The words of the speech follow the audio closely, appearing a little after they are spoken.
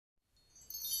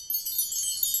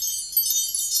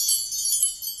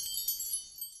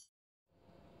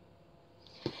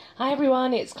Hi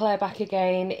everyone, it's Claire back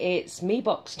again. It's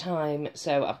MEEBOX time.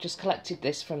 So I've just collected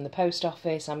this from the post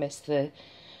office. I missed the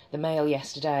mail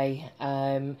yesterday.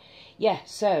 Yeah,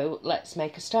 so let's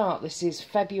make a start. This is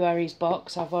February's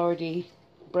box. I've already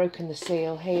broken the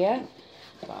seal here,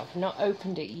 but I've not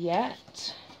opened it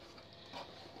yet.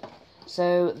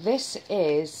 So this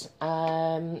is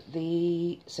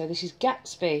this is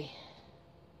Gatsby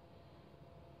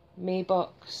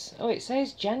MEEBOX. Oh, it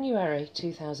says January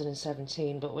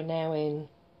 2017, but we're now in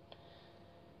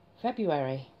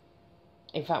February.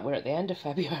 In fact, we're at the end of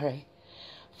February.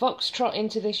 Foxtrot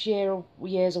into this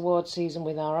year's award season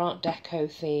with our Art Deco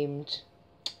themed,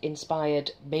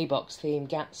 inspired MEEBOX theme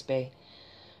Gatsby.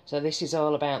 So this is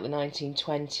all about the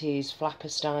 1920s, flapper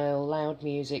style, loud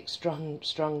music, strong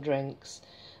drinks,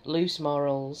 loose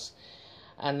morals,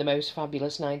 and the most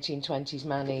fabulous 1920s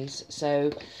manis.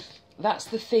 So that's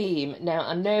the theme. Now,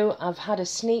 I know I've had a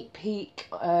sneak peek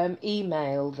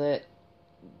email that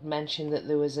mentioned that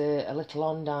there was a little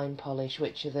Ondine polish,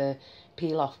 which are the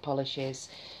peel-off polishes.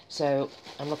 So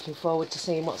I'm looking forward to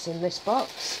seeing what's in this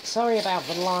box. Sorry about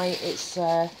the light. It's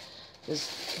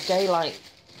there's daylight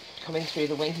coming through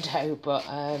the window, but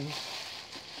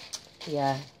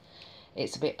yeah,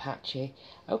 it's a bit patchy.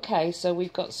 Okay, so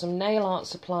we've got some nail art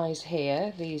supplies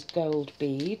here. These gold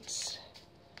beads.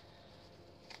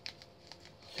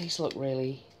 These look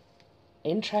really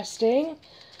interesting.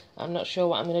 I'm not sure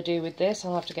what I'm going to do with this.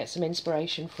 I'll have to get some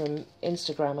inspiration from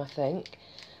Instagram, I think.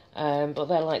 But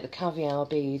they're like the caviar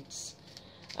beads.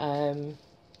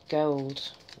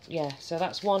 Gold. Yeah, so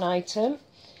that's one item.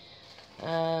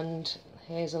 And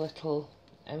here's a little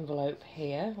envelope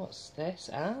here. What's this?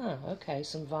 Ah, okay,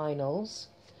 some vinyls.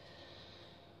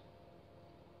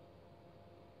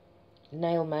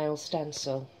 Nail mail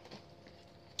stencil.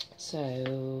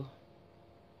 So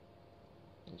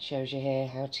it shows you here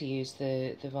how to use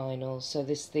the vinyls. So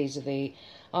these are the,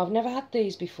 I've never had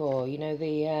these before, you know,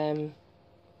 the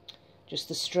just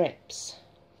the strips.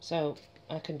 So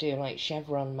I can do like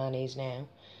chevron manis now.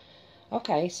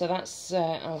 Okay, so that's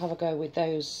I'll have a go with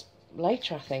those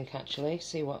later, I think, actually,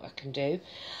 see what I can do.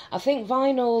 I think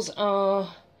vinyls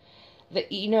are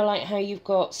that, you know, like how you've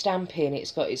got stamping,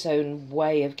 it's got its own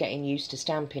way of getting used to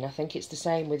stamping. I think it's the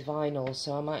same with vinyls,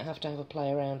 so I might have to have a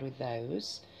play around with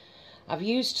those. I've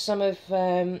used some of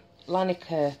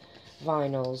Manicures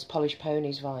vinyls, Polish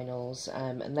Ponies vinyls,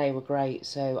 and they were great,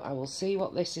 so I will see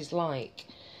what this is like.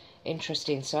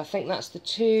 Interesting. So I think that's the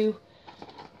two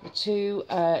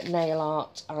nail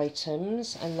art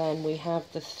items, and then we have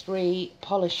the 3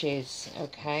 polishes.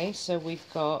 Okay, so we've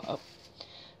got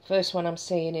first one I'm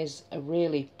seeing is a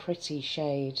really pretty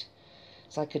shade.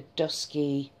 It's like a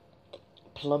dusky,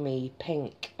 plummy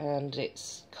pink, and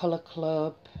it's Colour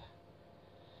Club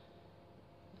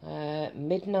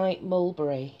Midnight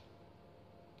Mulberry.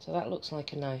 So that looks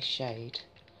like a nice shade,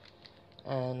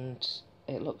 and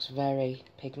it looks very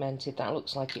pigmented. That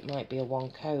looks like it might be a one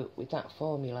coat with that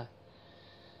formula.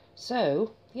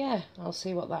 So yeah, I'll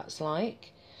see what that's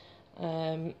like.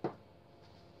 I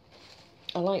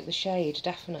like the shade,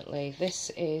 definitely.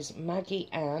 This is Maggie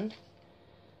Ann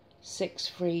 6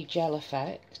 Free Gel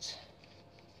Effect.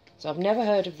 So I've never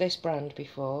heard of this brand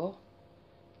before.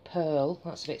 Pearl,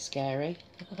 that's a bit scary.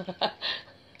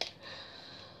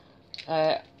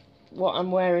 What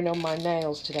I'm wearing on my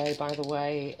nails today, by the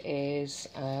way, is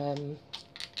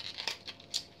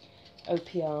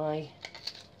OPI,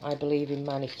 I believe in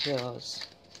Manicures.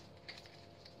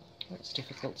 That's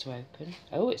difficult to open.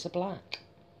 Oh, it's a black.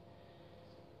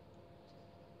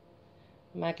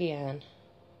 Maggie Ann.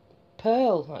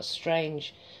 Pearl, that's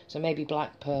strange. So maybe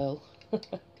black pearl.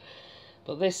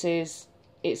 But this is,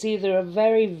 it's either a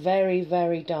very, very,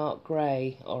 very dark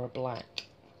grey or a black.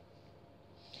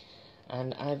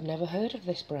 And I've never heard of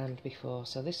this brand before,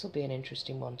 so this will be an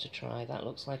interesting one to try. That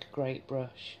looks like a great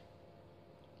brush.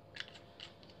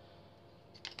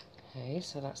 Okay,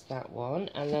 so that's that one.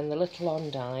 And then the little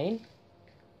Ondine.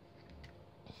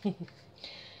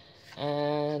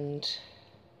 And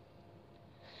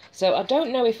so I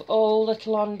don't know if all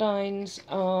little Ondines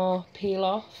are peel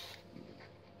off,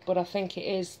 but I think it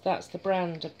is, that's the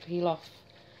brand of peel off.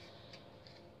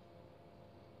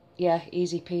 Yeah,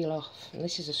 easy peel off. And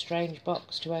this is a strange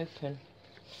box to open.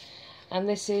 And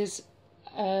this is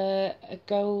a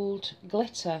gold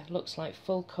glitter, looks like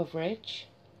full coverage.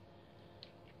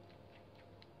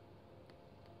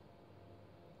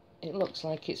 It looks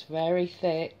like it's very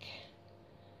thick,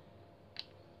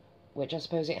 which I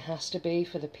suppose it has to be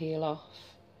for the peel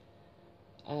off.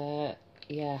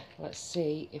 Yeah, let's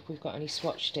see if we've got any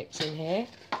swatch sticks in here.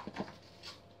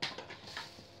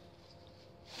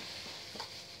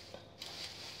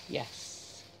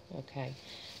 Yes. Okay.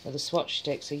 Now, the swatch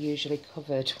sticks are usually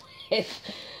covered with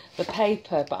the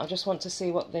paper, but I just want to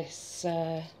see what this,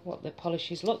 what the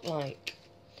polishes look like.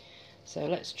 So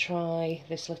let's try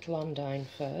this little Ondine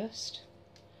first.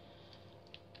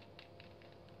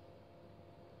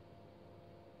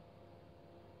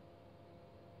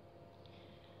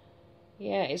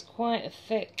 Yeah, it's quite a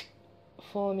thick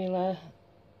formula,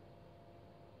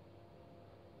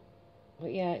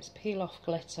 but yeah, it's peel off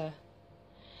glitter.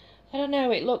 I don't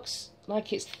know, it looks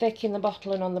like it's thick in the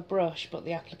bottle and on the brush, but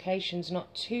the application's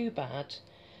not too bad.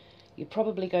 You're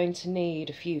probably going to need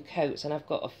a few coats, and I've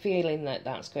got a feeling that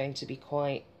that's going to be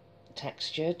quite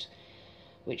textured,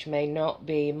 which may not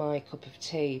be my cup of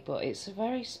tea, but it's a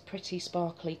very pretty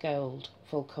sparkly gold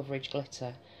full coverage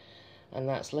glitter, and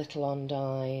that's Little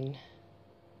Ondine.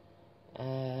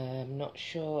 I'm not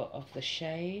sure of the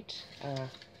shade.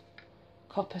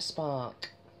 Copper Spark.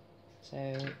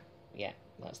 So yeah,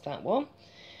 that's that one.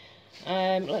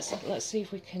 Let's see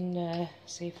if we can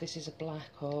see if this is a black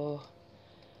or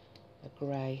a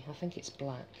grey. I think it's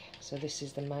black. So this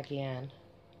is the Maggie Ann.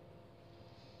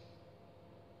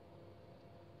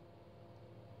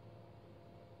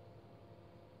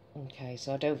 Okay,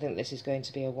 so I don't think this is going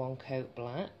to be a one coat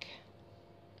black.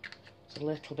 It's a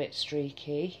little bit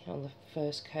streaky on the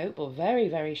first coat, but very,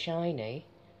 very shiny.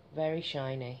 Very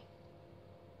shiny.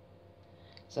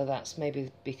 So that's maybe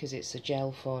because it's a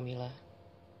gel formula.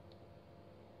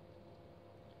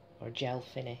 Or a gel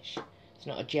finish. It's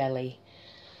not a jelly.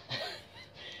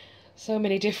 So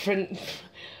many different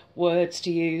words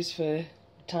to use for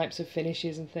types of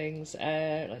finishes and things.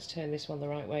 Let's turn this one the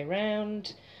right way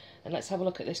round. And let's have a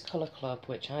look at this Colour Club,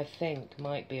 which I think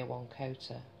might be a one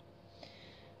coater.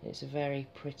 It's a very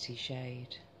pretty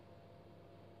shade.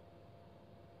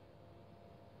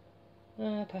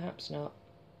 Perhaps not.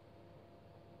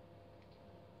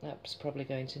 That's probably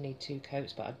going to need two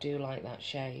coats, but I do like that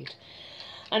shade.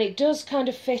 And it does kind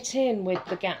of fit in with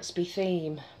the Gatsby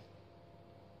theme.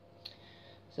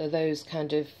 So those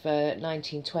kind of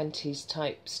 1920s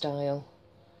type style.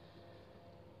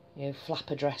 You know,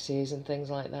 flapper dresses and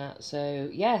things like that. So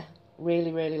yeah,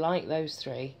 really, really like those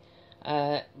three.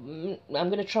 I'm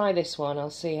going to try this one.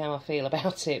 I'll see how I feel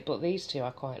about it, but these two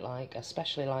I quite like,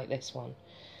 especially like this one.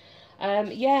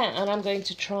 Yeah, and I'm going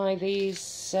to try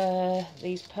these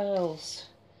pearls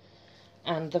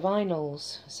and the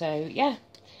vinyls. So yeah,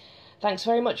 thanks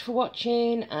very much for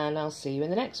watching, and I'll see you in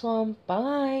the next one.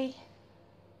 Bye.